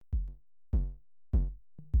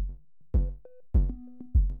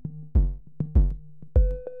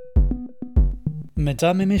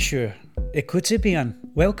Mesdames et messieurs, écoutez bien.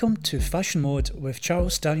 Welcome to Fashion Mode with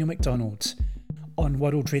Charles Daniel MacDonald on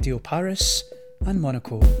World Radio Paris and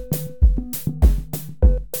Monaco.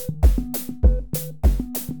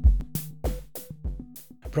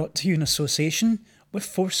 Brought to you in association with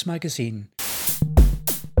Force Magazine.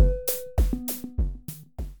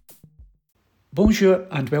 Bonjour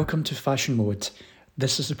and welcome to Fashion Mode.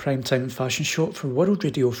 This is the primetime fashion show for World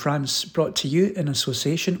Radio France, brought to you in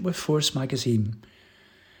association with Force Magazine.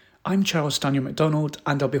 I'm Charles Daniel MacDonald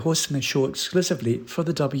and I'll be hosting the show exclusively for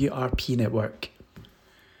the WRP network.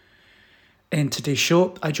 In today's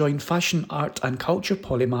show, I join fashion, art and culture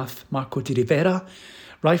polymath Marco Di Rivera,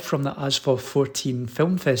 live from the ASVOF 14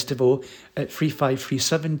 Film Festival at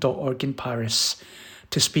 3537.org in Paris,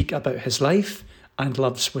 to speak about his life and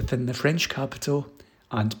loves within the French capital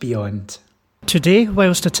and beyond. Today,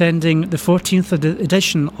 whilst attending the 14th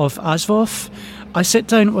edition of ASVOF, I sit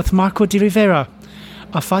down with Marco Di Rivera,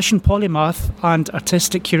 a fashion polymath and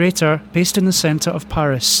artistic curator based in the centre of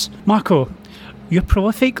Paris. Marco, you're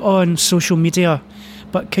prolific on social media,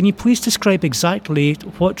 but can you please describe exactly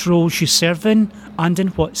what roles you serve in and in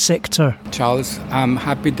what sector? Charles, I'm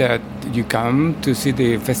happy that you come to see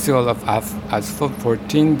the festival of ASVOF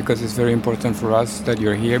 14 because it's very important for us that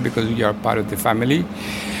you're here because you are part of the family.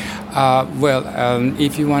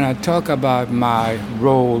 If you want to talk about my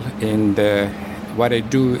role in what I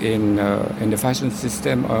do in the fashion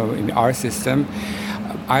system or in our system,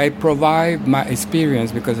 I provide my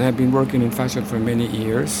experience because I have been working in fashion for many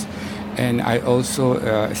years, and I also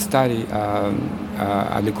study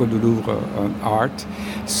at l'École du Louvre art.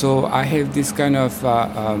 So I have this kind of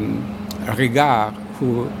regard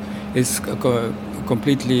who is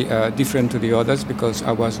completely different to the others because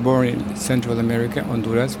I was born in Central America,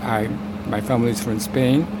 Honduras. My family is from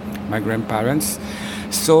Spain, my grandparents.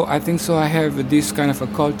 So I think I have this kind of a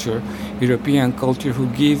culture, European culture, who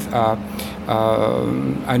give a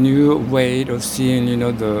new way of seeing,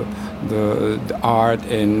 the art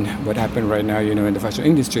and what happened right now, in the fashion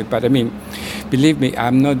industry. But I mean, believe me,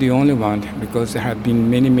 I'm not the only one because there have been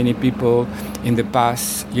many people in the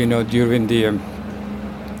past, during the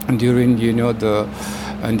in the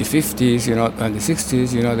 50s, and the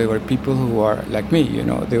 60s, there were people who were like me,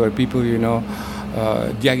 there were people,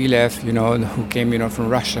 Diaghilev, who came, from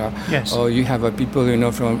Russia. Yes. Or you have people,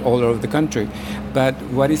 from all over the country. But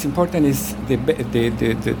what is important is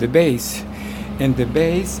the base. And the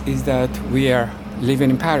base is that we are living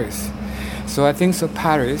in Paris. So I think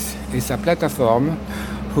Paris is a platform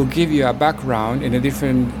who give you a background in a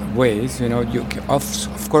different ways. You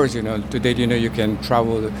of course, today, you can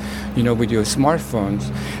travel, with your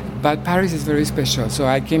smartphones. But Paris is very special. So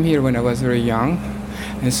I came here when I was very young.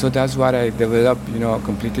 And so that's what I developed, a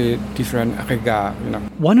completely different regard,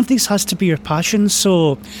 One of these has to be your passion.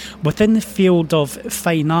 So within the field of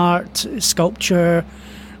fine art, sculpture,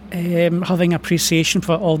 having appreciation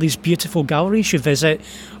for all these beautiful galleries you visit,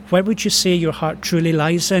 where would you say your heart truly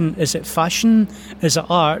lies in? Is it fashion, is it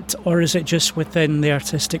art, or is it just within the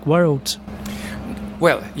artistic world?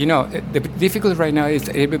 Well, the difficulty right now is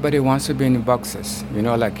everybody wants to be in boxes.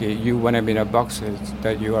 Like you want to be in a box,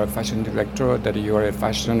 that you are a fashion director, that you are a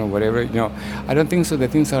fashion or whatever. I don't think so. The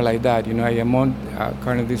things are like that. I am on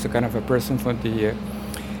currently this kind of a person from the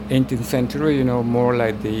 18th century. More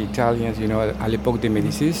like the Italians. À l'époque des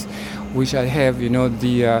Médicis, which I have. The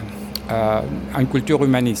une culture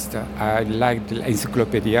humaniste. I like the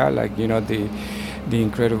encyclopedia, like the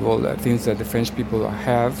incredible things that the French people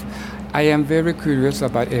have. I am very curious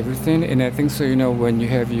about everything, and I think when you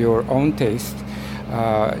have your own taste,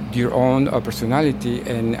 your own personality,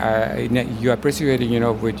 and you appreciate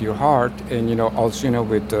it, with your heart, and also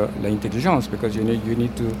with l'intelligence, because you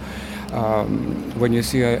need to. When you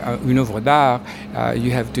see une œuvre d'art,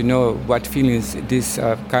 you have to know what feelings this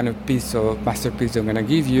kind of piece or masterpiece are going to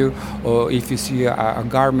give you, or if you see a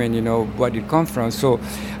garment, what it comes from. So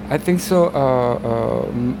I think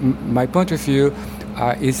my point of view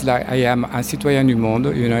is like I am a citoyen du monde,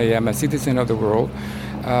 I am a citizen of the world.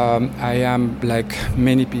 I am like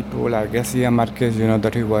many people, like Garcia Marquez,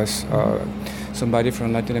 that he was somebody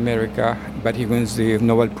from Latin America, but he wins the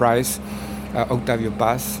Nobel Prize. Octavio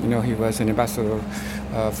Paz, he was an ambassador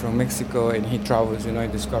from Mexico, and he travels,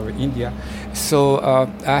 and discovered India. So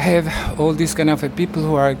I have all these kind of people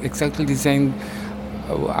who are exactly the same,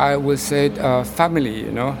 I would say, family,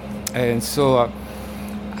 and so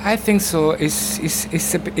I think it's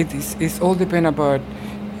all depend about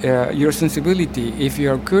your sensibility. If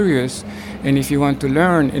you are curious, and if you want to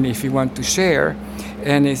learn, and if you want to share,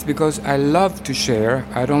 and it's because I love to share.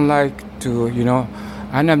 I don't like to,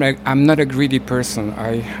 I'm not a greedy person.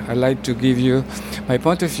 I like to give you my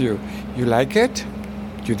point of view. You like it,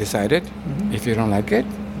 you decide it. If you don't like it,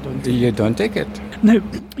 you don't take it. Now,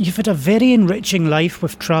 you've had a very enriching life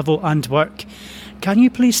with travel and work. Can you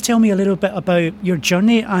please tell me a little bit about your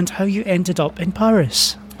journey and how you ended up in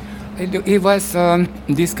Paris? It was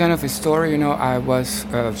this kind of a story, I was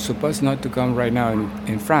supposed not to come right now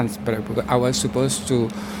in France, but I was supposed to,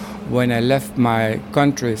 when I left my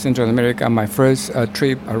country, Central America, my first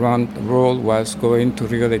trip around the world was going to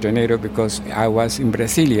Rio de Janeiro because I was in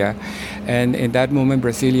Brasilia. And in that moment,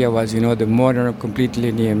 Brasilia was, the modern,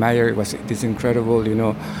 completely Niemeyer. It was this incredible,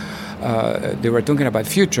 they were talking about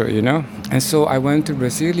future, And so I went to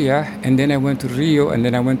Brasilia, and then I went to Rio, and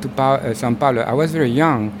then I went to Sao Paulo. I was very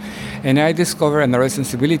young, and I discovered another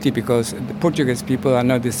sensibility because the Portuguese people are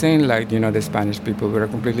not the same like, the Spanish people. We're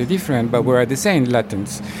completely different, but we're the same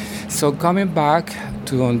Latins. So coming back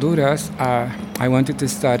to Honduras, I wanted to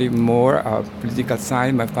study more political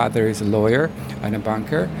science. My father is a lawyer and a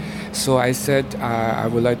banker. So I said I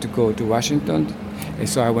would like to go to Washington. And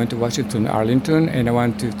so I went to Washington, Arlington, and I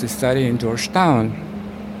wanted to study in Georgetown.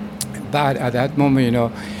 But at that moment,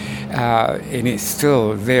 and it's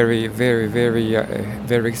still very, very, very,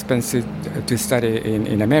 very expensive to study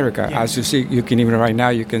in America. Yeah. As you see, you can even right now,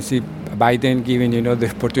 you can see Biden giving, the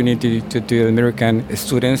opportunity to American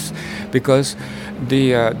students because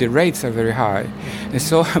the rates are very high. And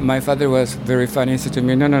so my father was very funny. He said to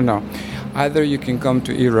me, no. Either you can come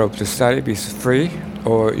to Europe to study, it's free,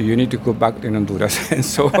 or you need to go back in Honduras. And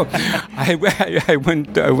so I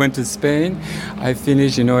went to Spain. I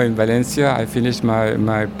finished, in Valencia. I finished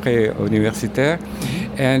my pre-universitaire.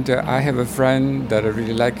 And I have a friend that I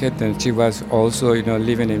really like it, and she was also,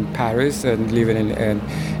 living in Paris and living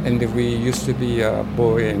and we used to be a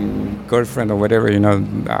boy and girlfriend or whatever,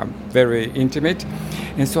 very intimate.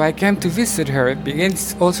 And so I came to visit her,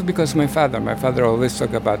 also because my father always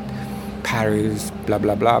talked about Paris, blah,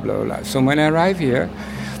 blah, blah, blah, blah. So when I arrive here,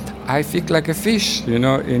 I feel like a fish,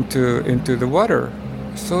 into the water.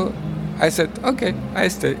 So I said, okay, I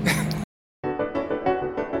stay.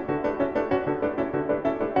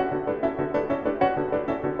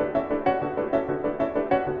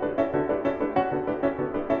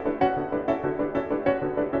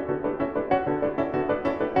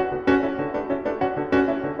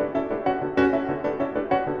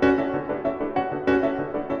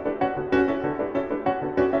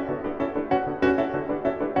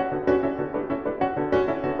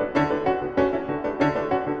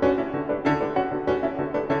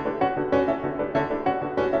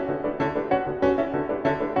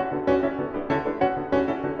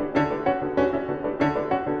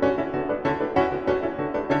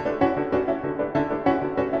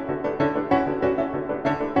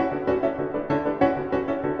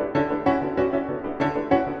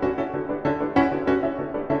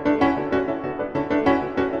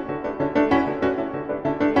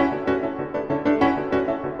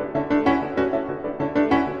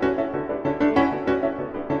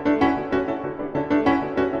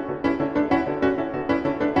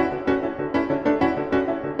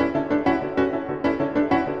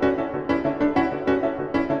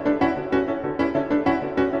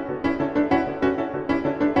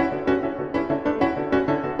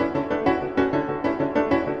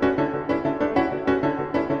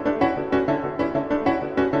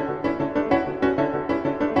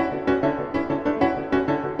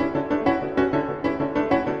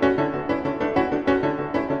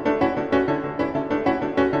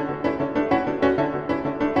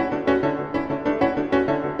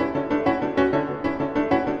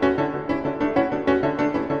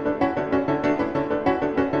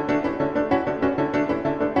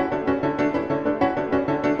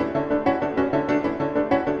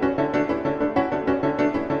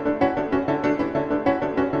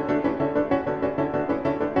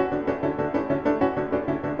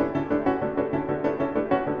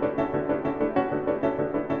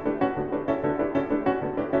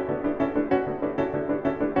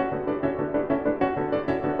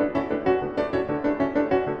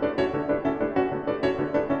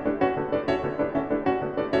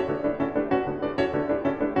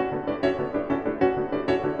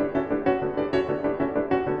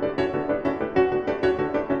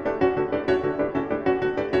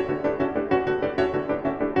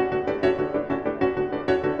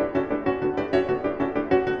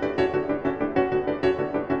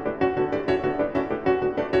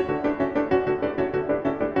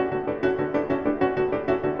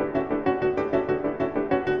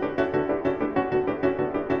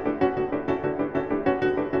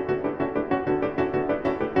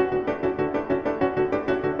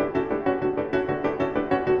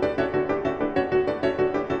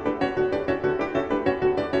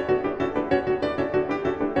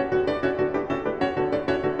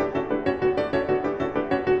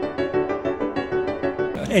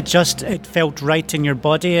 it felt right in your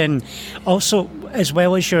body, and also as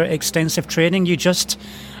well as your extensive training, you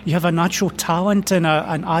have a natural talent and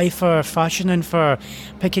an eye for fashion and for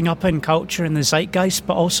picking up on culture and the zeitgeist,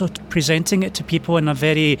 but also presenting it to people in a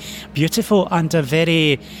very beautiful and a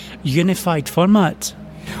very unified format.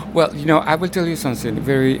 Well, I will tell you something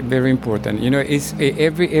very, very important. It's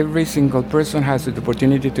every single person has the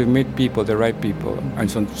opportunity to meet people, the right people, and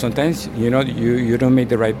sometimes you don't meet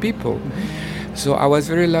the right people. So I was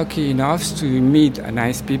very lucky enough to meet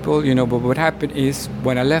nice people. But what happened is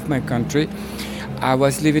when I left my country, I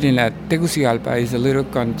was living in Tegucigalpa, is a little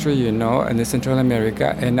country, in the Central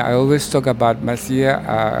America, and I always talk about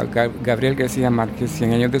Gabriel Garcia Marquez,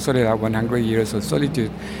 Cien Años de Soledad, 100 Years of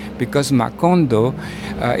Solitude, because Macondo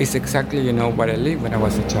is exactly, what I lived when I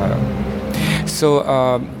was a child. So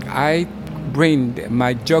I bring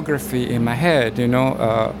my geography in my head,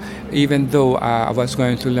 even though I was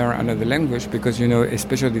going to learn another language, because,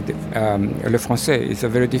 especially le français is a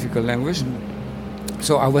very difficult language.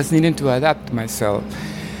 So I was needing to adapt myself.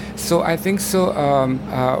 So I think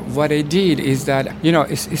what I did is that,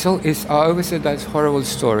 I always say that horrible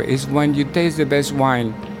story is when you taste the best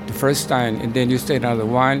wine the first time and then you taste another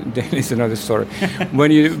wine, then it's another story.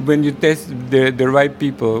 when you taste the right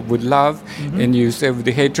people with love, and you say with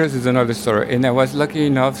the hatred, is another story. And I was lucky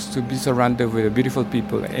enough to be surrounded with beautiful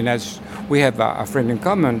people. And as we have a friend in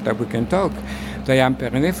common that we can talk, Diane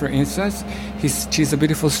Pernet, for instance, she's a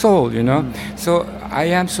beautiful soul, So I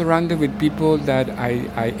am surrounded with people that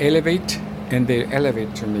I elevate, and they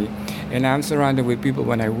elevate to me. And I'm surrounded with people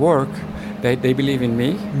when I work, they believe in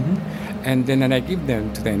me, and then I give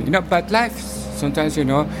them to them. But life, sometimes,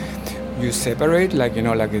 you separate, like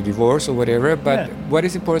a divorce or whatever. But what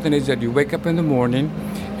is important is that you wake up in the morning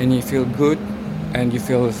and you feel good and you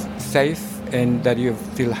feel safe and that you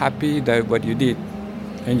feel happy that what you did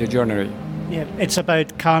in your journey. Yeah, it's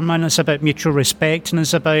about karma, and it's about mutual respect, and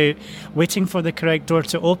it's about waiting for the correct door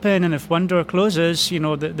to open. And if one door closes,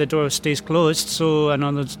 the door stays closed, so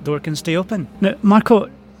another door can stay open. Now, Marco,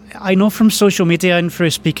 I know from social media and through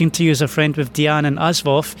speaking to you as a friend with Diane and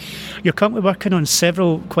Asvof, you're currently working on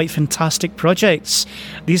several quite fantastic projects.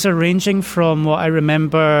 These are ranging from what I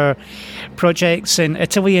remember projects in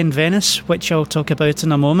Italy and Venice, which I'll talk about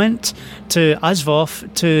in a moment, to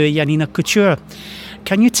Asvof, to Janina Couture.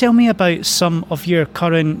 Can you tell me about some of your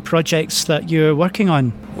current projects that you're working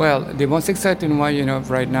on? Well, the most exciting one,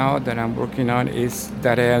 right now that I'm working on is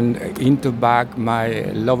that I am into back my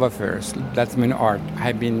love affairs. That's mean art.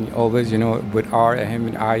 I've been always, with art. I have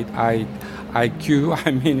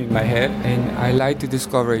IQ, in my head, and I like to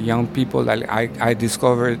discover young people. I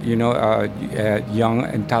discovered, young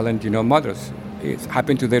and talented, mothers. It's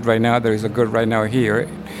happened to that right now. There is a girl right now here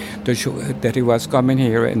that he was coming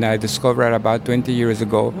here, and I discovered her about 20 years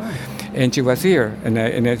ago. Wow. And she was here, and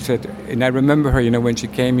I remember her, when she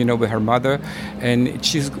came, with her mother, and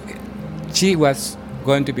she was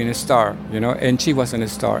going to be a star, and she wasn't a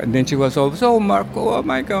star, and then she was always, oh Marco, oh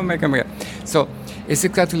my God. So it's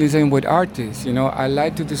exactly the same with artists, I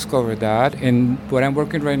like to discover that, and what I'm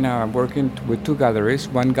working right now, I'm working with two galleries.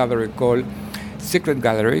 One gallery called Secret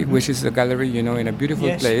Gallery, which is a gallery, in a beautiful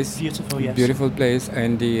place. Beautiful place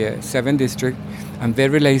in the 7th district. I'm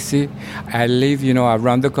very lazy. I live,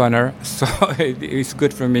 around the corner, so it's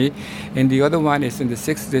good for me. And the other one is in the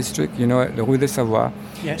 6th district, the Rue de Savoie.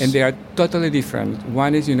 Yes. And they are totally different.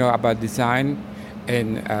 One is, about design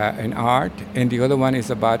and art, and the other one is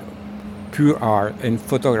about pure art and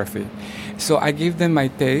photography. So I give them my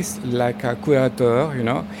taste like a curator,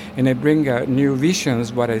 and I bring new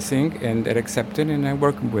visions, what I think, and they're accepted, and I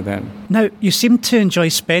work with them. Now, you seem to enjoy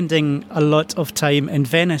spending a lot of time in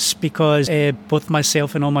Venice because both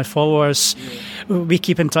myself and all my followers, we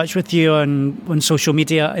keep in touch with you on social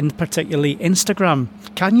media, and particularly Instagram.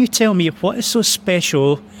 Can you tell me what is so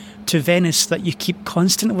special to Venice that you keep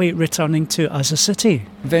constantly returning to as a city?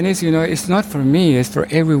 Venice, it's not for me, it's for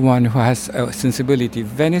everyone who has a sensibility.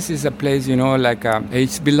 Venice is a place,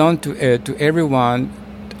 it's belong to everyone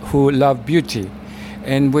who love beauty.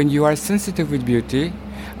 And when you are sensitive with beauty,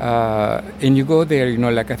 and you go there,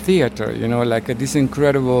 like a theater, like this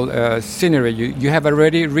incredible scenery, you have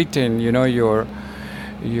already written, your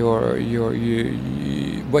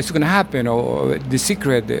what's going to happen, or the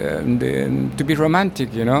secret, to be romantic,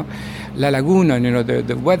 La Laguna,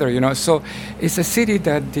 the weather, So it's a city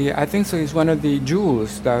that I think so is one of the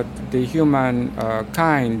jewels that the human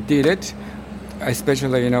kind did it,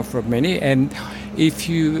 especially, for many. And if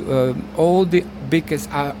you, all the biggest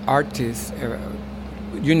artists,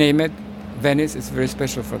 you name it, Venice is very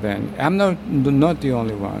special for them. I'm not the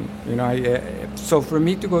only one, so for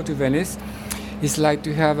me to go to Venice, it's like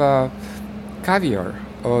to have a caviar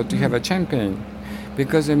or to have a champagne.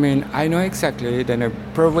 Because I mean, I know exactly that it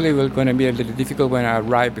probably will going to be a little difficult when I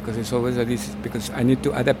arrive because it's always because I need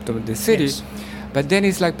to adapt to the city. Yes. But then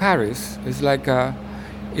it's like Paris. It's like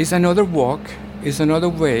it's another walk, it's another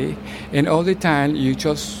way, and all the time you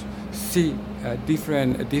just see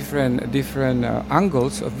different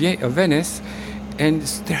angles of Venice, and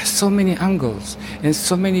there are so many angles and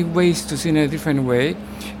so many ways to see in a different way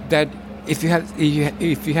that if you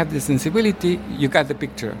have the sensibility, you got the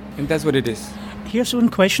picture, and that's what it is. Here's one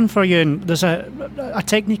question for you. And there's a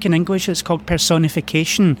technique in English that's called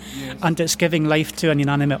personification, Yes. and it's giving life to an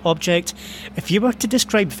inanimate object. If you were to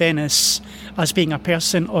describe Venice as being a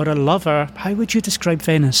person or a lover, how would you describe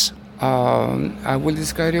Venice? I will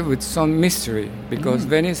describe it with some mystery because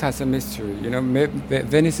Venice has a mystery. You know,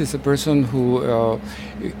 Venice is a person who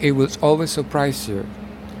it will always surprise you.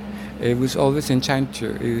 It will always enchant you.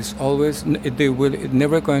 It is always. It's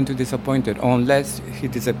never going to disappoint it unless he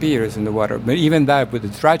disappears in the water. But even that, with the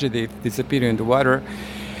tragedy, disappearing in the water,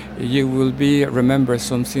 you will remember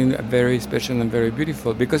something very special and very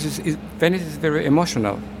beautiful because Venice is very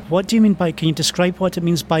emotional. What do you mean by? Can you describe what it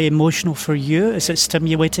means by emotional for you? Is it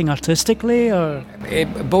stimulating artistically, or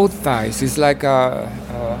Both sides. It's like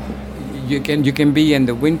you can be in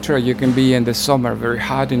the winter, you can be in the summer, very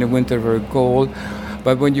hot in the winter, very cold.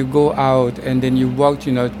 But when you go out and then you walk,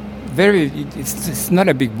 you know, it's not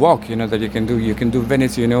a big walk, you know, that you can do. You can do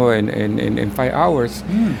Venice, you know, in 5 hours.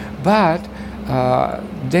 But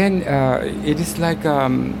then it is like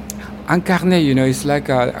incarné, you know, it's like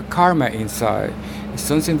a karma inside. It's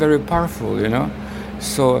something very powerful, you know.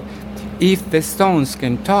 So if the stones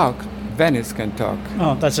can talk, Venice can talk.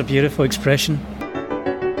 oh, that's a beautiful expression.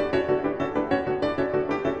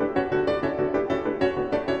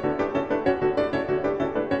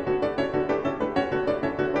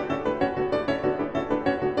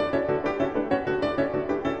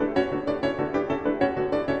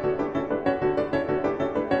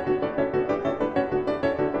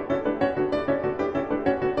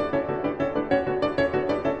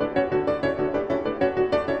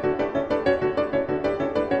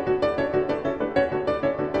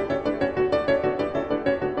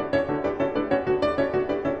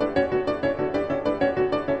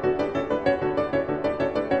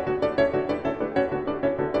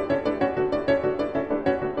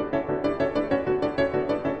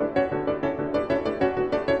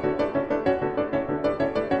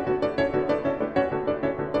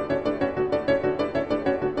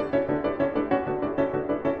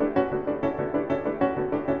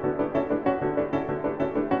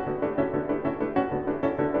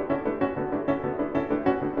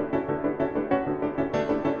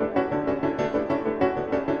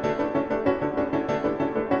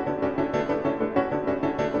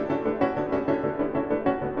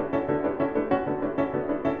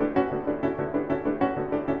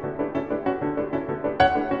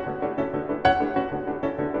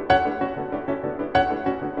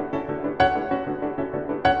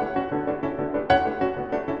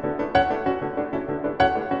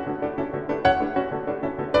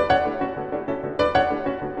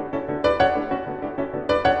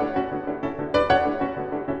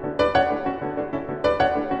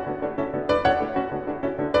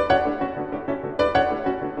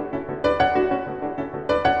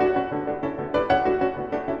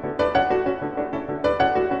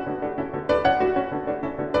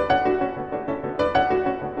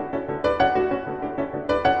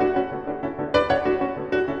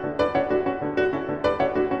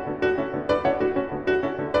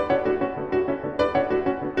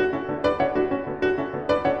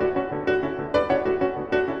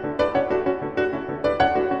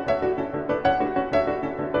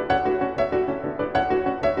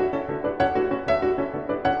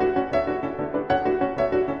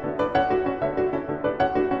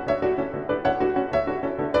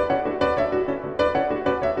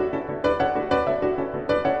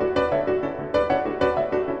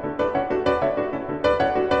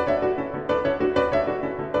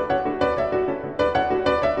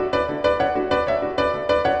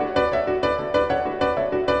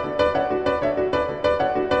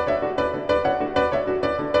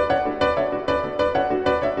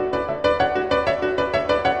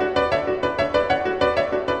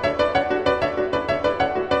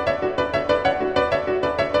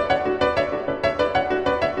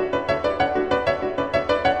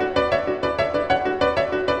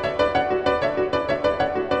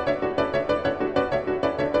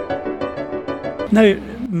 Now,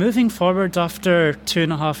 moving forward after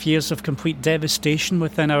 2.5 years of complete devastation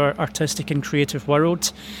within our artistic and creative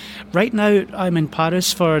world, right now I'm in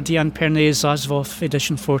Paris for Diane Pernay's Asvoff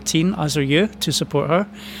Edition 14, as are you, to support her.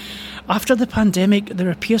 After the pandemic, there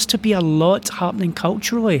appears to be a lot happening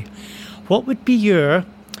culturally. What would be your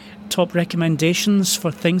top recommendations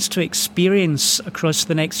for things to experience across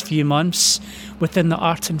the next few months within the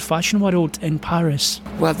art and fashion world in Paris?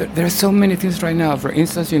 Well, there are so many things right now. For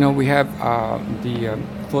instance, we have the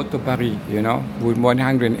Photo Paris, with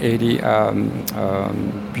 180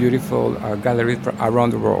 beautiful galleries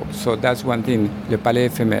around the world. So that's one thing, Le Palais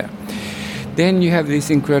Éphémère. Then you have this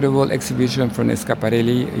incredible exhibition from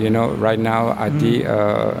Schiaparelli, right now at the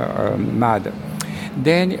MAD.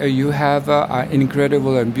 Then you have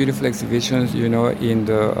incredible and beautiful exhibitions, in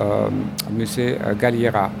the Musée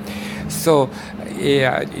Galliera. So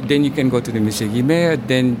then you can go to the Musée Guimet,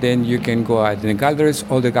 then you can go at the galleries.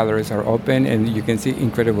 All the galleries are open and you can see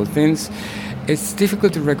incredible things. It's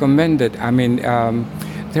difficult to recommend it. I mean,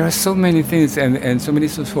 there are so many things and so many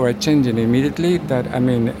things who are changing immediately that,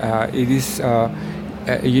 it is...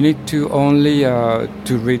 you need to only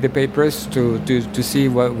to read the papers to see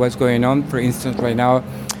what's going on. For instance, right now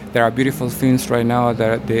there are beautiful things right now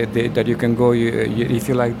that you can go if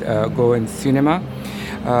you like go in cinema.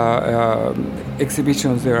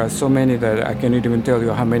 Exhibitions, there are so many that I cannot even tell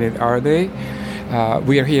you how many are they.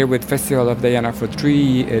 We are here with Festival of Diana for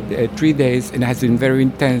 3 days, and it has been very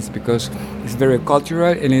intense because it's very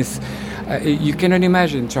cultural and it's. You cannot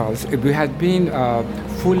imagine, Charles, if we had been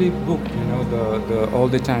fully booked, all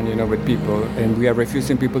the time, with people, and we are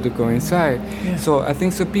refusing people to go inside. Yeah. So I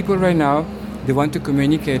think people right now, they want to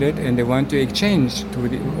communicate it and they want to exchange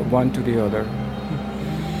one to the other.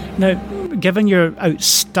 Now, given your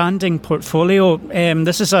outstanding portfolio,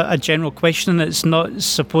 this is a general question. It's not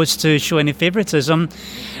supposed to show any favoritism.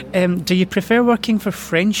 Do you prefer working for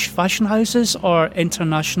French fashion houses or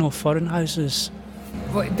international foreign houses?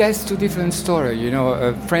 Well, that's two different stories.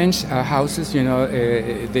 French houses,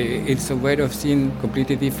 it's a way of seeing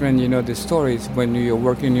completely different, the stories. When you're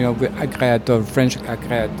working, with a créateur, French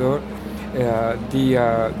créateur,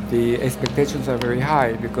 the expectations are very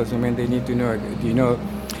high because, they need to know,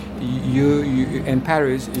 you in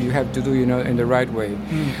Paris, you have to do, in the right way.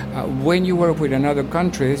 When you work with another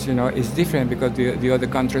countries, it's different because the other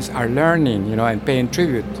countries are learning, and paying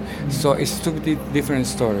tribute. So it's two different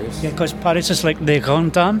stories. Yeah, because Paris is like the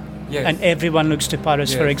Grande Dame. Yes. And everyone looks to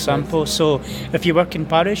Paris, for example. Yes. So if you work in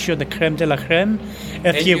Paris, you're the crème de la crème.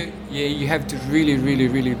 You have to really, really,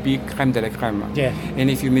 really be crème de la crème. Yeah. And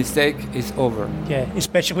if you mistake, it's over. Yeah,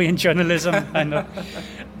 especially in journalism. I know.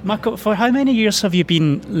 Marco, for how many years have you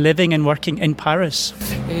been living and working in Paris?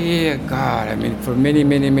 Yeah, God, for many,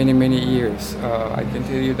 many, many, many years. I can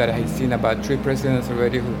tell you that I've seen about 3 presidents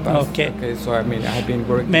already who passed. Okay. So I have been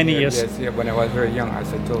working many years. Yes, when I was very young,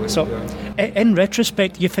 as I told you. So, in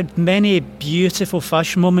retrospect, you've had many beautiful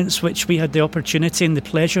fashion moments which we had the opportunity and the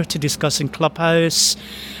pleasure to discuss in Clubhouse.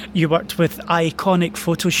 You worked with iconic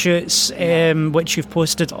photo shoots, which you've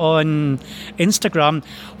posted on Instagram.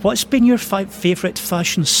 What's been your favourite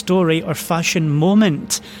fashion story or fashion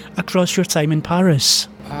moment across your time in Paris?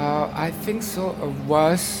 I think so.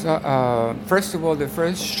 Was first of all, the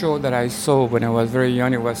first show that I saw when I was very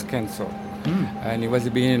young, it was Kenzo. And it was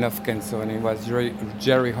the beginning of Kenzo, and it was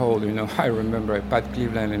Jerry Hall, I remember Pat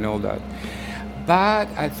Cleveland and all that. But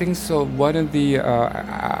I think so. One of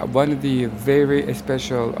the very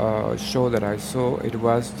special show that I saw, it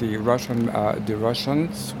was the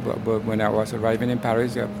Russians. But when I was arriving in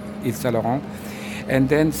Paris, Yves Saint Laurent, and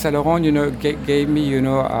then Saint Laurent, gave me,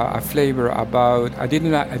 a flavor about. I did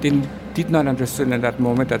not understand at that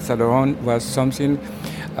moment that Saint Laurent was something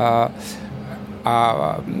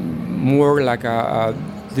more like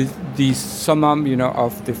the summum,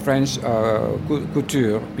 of the French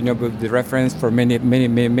couture, with the reference for many.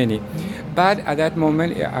 But at that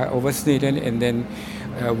moment, I was needed, and then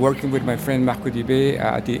working with my friend Marco Dibé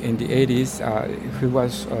in the 80s, who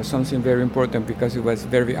was something very important because it was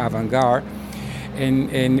very avant-garde.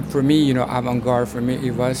 And for me, avant-garde, for me,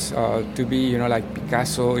 it was to be, like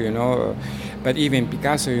Picasso, but even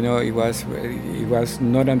Picasso, it was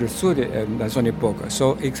not understood at that epoch.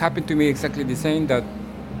 So it happened to me exactly the same, that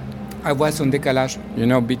I was on décalage,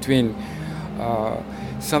 between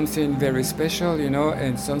something very special,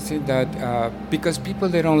 and something that, because people,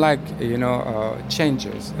 they don't like,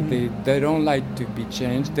 changes. They don't like to be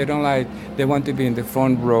changed. They want to be in the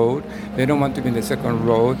front row. They don't want to be in the second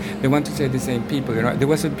row. They want to say the same people, There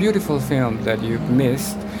was a beautiful film that you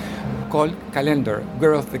missed, called Calendar,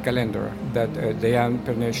 Girl of the Calendar, that Diane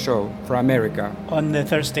Pernay show for America. On the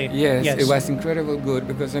Thursday. Yes, it was incredible good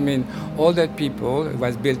because, I mean, all that people, it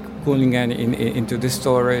was Bill Cunningham into the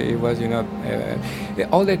story. It was, you know,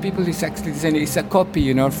 all that people is actually, it's a copy,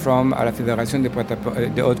 you know, from la Fédération de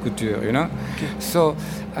Haute Couture, you know. Okay. So,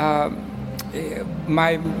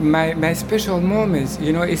 my special moments,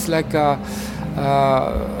 you know, it's like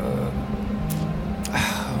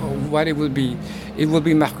what it will be. It will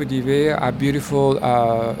be Marco Divet, a beautiful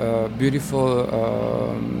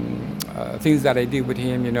things that I did with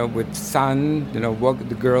him, you know, with sun, you know,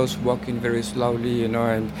 the girls walking very slowly, you know,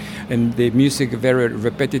 and the music very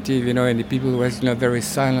repetitive, you know, and the people were, you know, very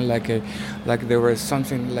silent, like there was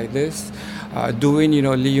something like this. Doing, you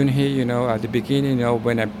know, Lee Yun-hee, you know, at the beginning, you know,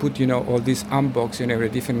 when I put, you know, all these unbox, you know,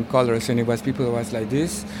 different colors, and it was people who was like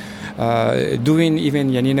this. Doing even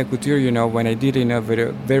Yanina Couture, you know, when I did in a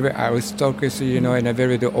very aristocracy, you know, in a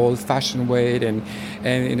very old-fashioned way, and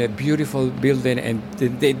in a beautiful building, and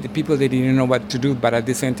the people, they didn't know what to do, but at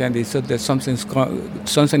the same time they thought that something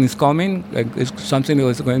is coming, like something that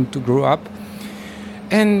was going to grow up.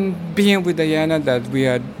 And being with Diana, that we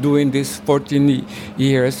are doing this 14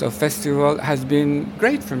 years of festival, has been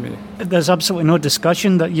great for me. There's absolutely no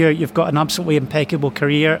discussion that you've got an absolutely impeccable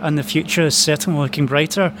career, and the future is certainly looking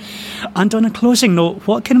brighter. And on a closing note,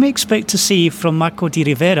 what can we expect to see from Marco di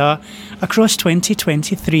Rivera across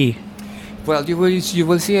 2023? Well, you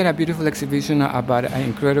will see a beautiful exhibition about an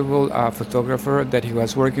incredible photographer that he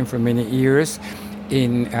was working for many years.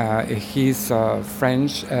 He's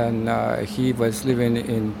French, and he was living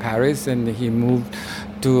in Paris, and he moved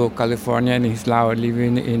to California, and he's now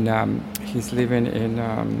living in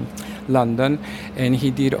London, and he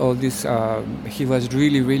did all this. He was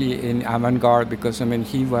really in avant-garde because, I mean,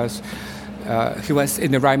 he was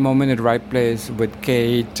in the right moment, at the right place with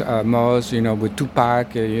Kate Moss, you know, with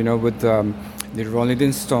Tupac, you know, with the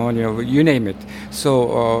Rolling Stone, you know, you name it.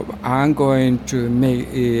 So I'm going to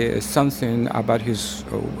make something about his,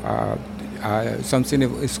 something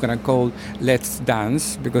it's going to call Let's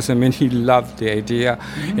Dance, because, I mean, he loved the idea.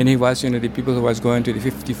 Mm-hmm. And he was, you know, the people who was going to the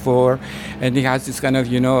 54, and he has this kind of,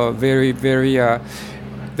 you know, very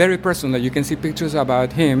personal. You can see pictures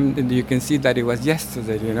about him, and you can see that it was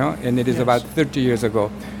yesterday, you know, and it is about 30 years ago.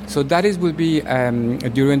 So that will be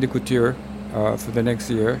during the couture for the next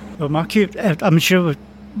year. Well, Marco, I'm sure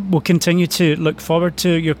we'll continue to look forward to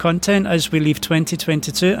your content as we leave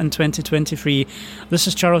 2022 and 2023. This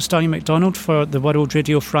is Charles Daniel MacDonald for the World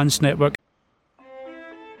Radio France Network.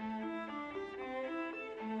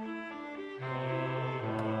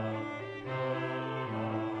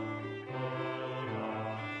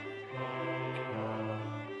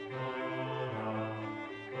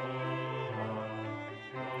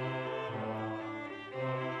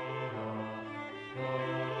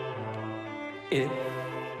 If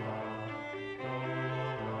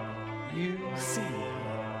you see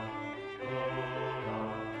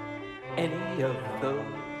any of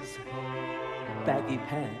those baggy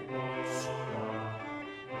pants,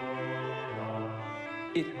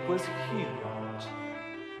 it was huge,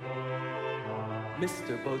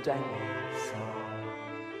 Mr. Bojangles.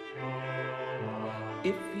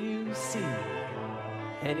 If you see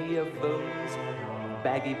any of those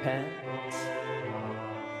baggy pants,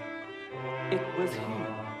 it was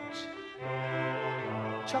huge,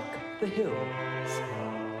 Chuck the Hills.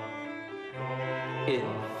 If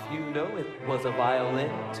you know it was a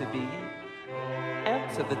violin to be,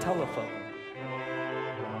 answer the telephone.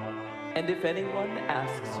 And if anyone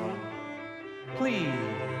asks you, please,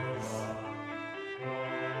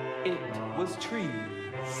 it was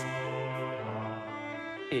trees.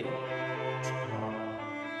 It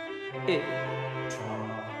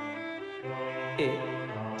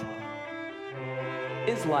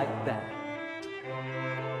is like that.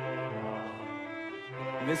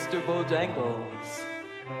 Mr. Bojangles,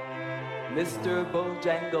 Mr.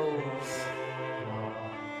 Bojangles,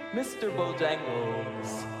 Mr.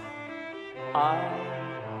 Bojangles, I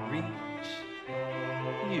reach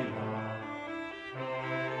you.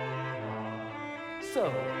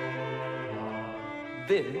 So,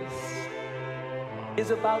 this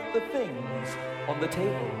is about the things on the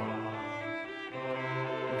table.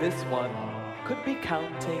 This one could be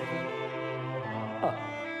counting up.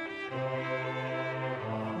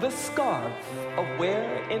 The scarf I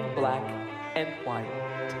wear in black and white.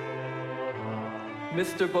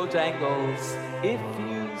 Mr. Bojangles, if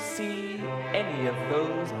you see any of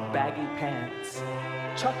those baggy pants,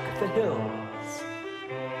 Chuck the Hills.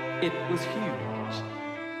 It was huge.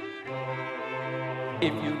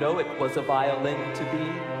 If you know it was a violin to be,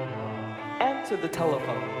 answer the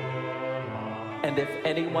telephone. And if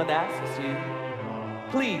anyone asks you,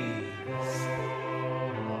 please,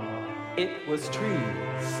 it was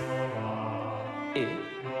trees. It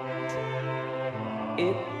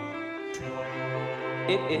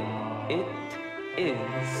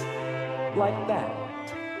is like that.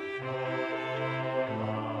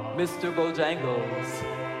 Mr. Bojangles,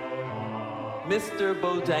 Mr.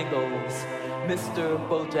 Bojangles, Mr.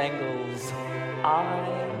 Bojangles, I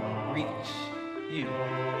reach you.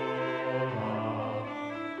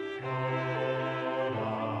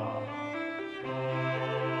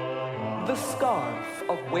 The scarf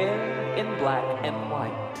of wear in black and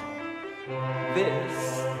white.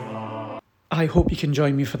 This. I hope you can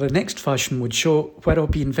join me for the next Fashion Mode show, where I'll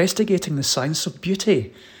be investigating the science of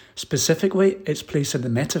beauty, specifically its place in the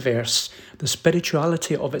metaverse, the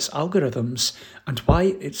spirituality of its algorithms, and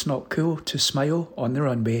why it's not cool to smile on the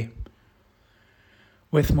runway.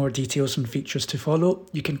 With more details and features to follow,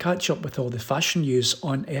 you can catch up with all the fashion news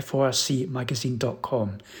on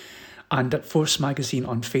forcmagazine.com and at Force Magazine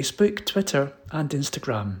on Facebook, Twitter and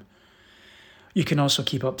Instagram. You can also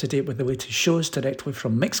keep up to date with the latest shows directly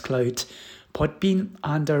from Mixcloud, Podbean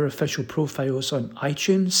and our official profiles on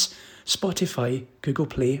iTunes, Spotify, Google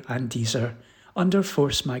Play and Deezer under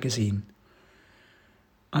Force Magazine.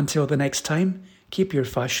 Until the next time, keep your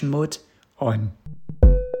fashion mode on.